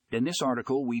In this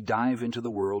article, we dive into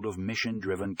the world of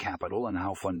mission-driven capital and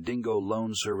how Fundingo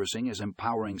loan servicing is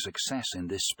empowering success in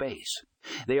this space.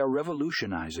 They are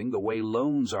revolutionizing the way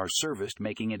loans are serviced,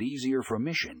 making it easier for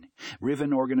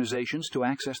mission-driven organizations to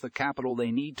access the capital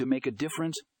they need to make a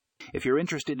difference. If you're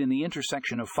interested in the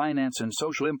intersection of finance and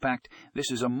social impact,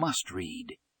 this is a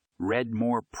must-read. Read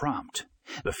more prompt.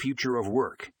 The future of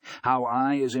work. How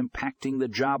AI is impacting the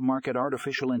job market.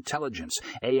 Artificial intelligence.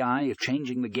 AI is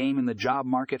changing the game in the job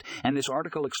market, and this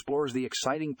article explores the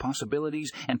exciting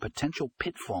possibilities and potential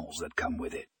pitfalls that come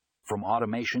with it. From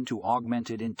automation to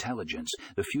augmented intelligence,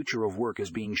 the future of work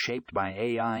is being shaped by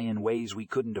AI in ways we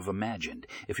couldn't have imagined.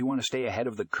 If you want to stay ahead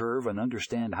of the curve and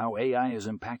understand how AI is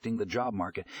impacting the job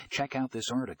market, check out this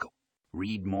article.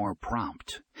 Read more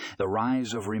prompt. The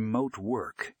rise of remote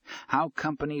work. How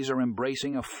companies are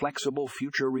embracing a flexible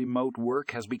future. Remote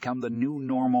work has become the new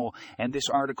normal, and this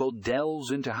article delves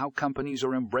into how companies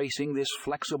are embracing this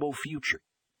flexible future.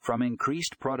 From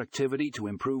increased productivity to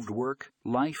improved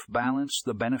work-life balance,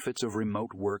 the benefits of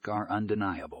remote work are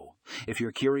undeniable. If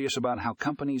you're curious about how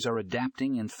companies are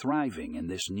adapting and thriving in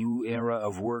this new era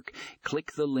of work,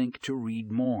 click the link to read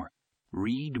more.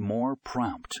 Read more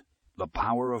prompt. The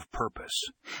power of purpose.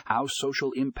 How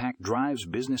social impact drives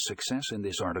business success. In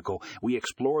this article, we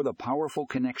explore the powerful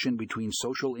connection between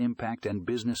social impact and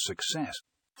business success.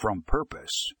 From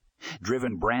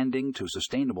purpose-driven branding to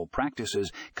sustainable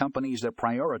practices, companies that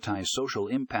prioritize social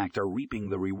impact are reaping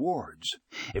the rewards.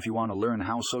 If you want to learn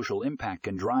how social impact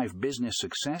can drive business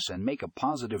success and make a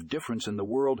positive difference in the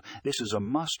world, this is a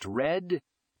must-read.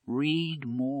 Read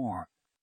more.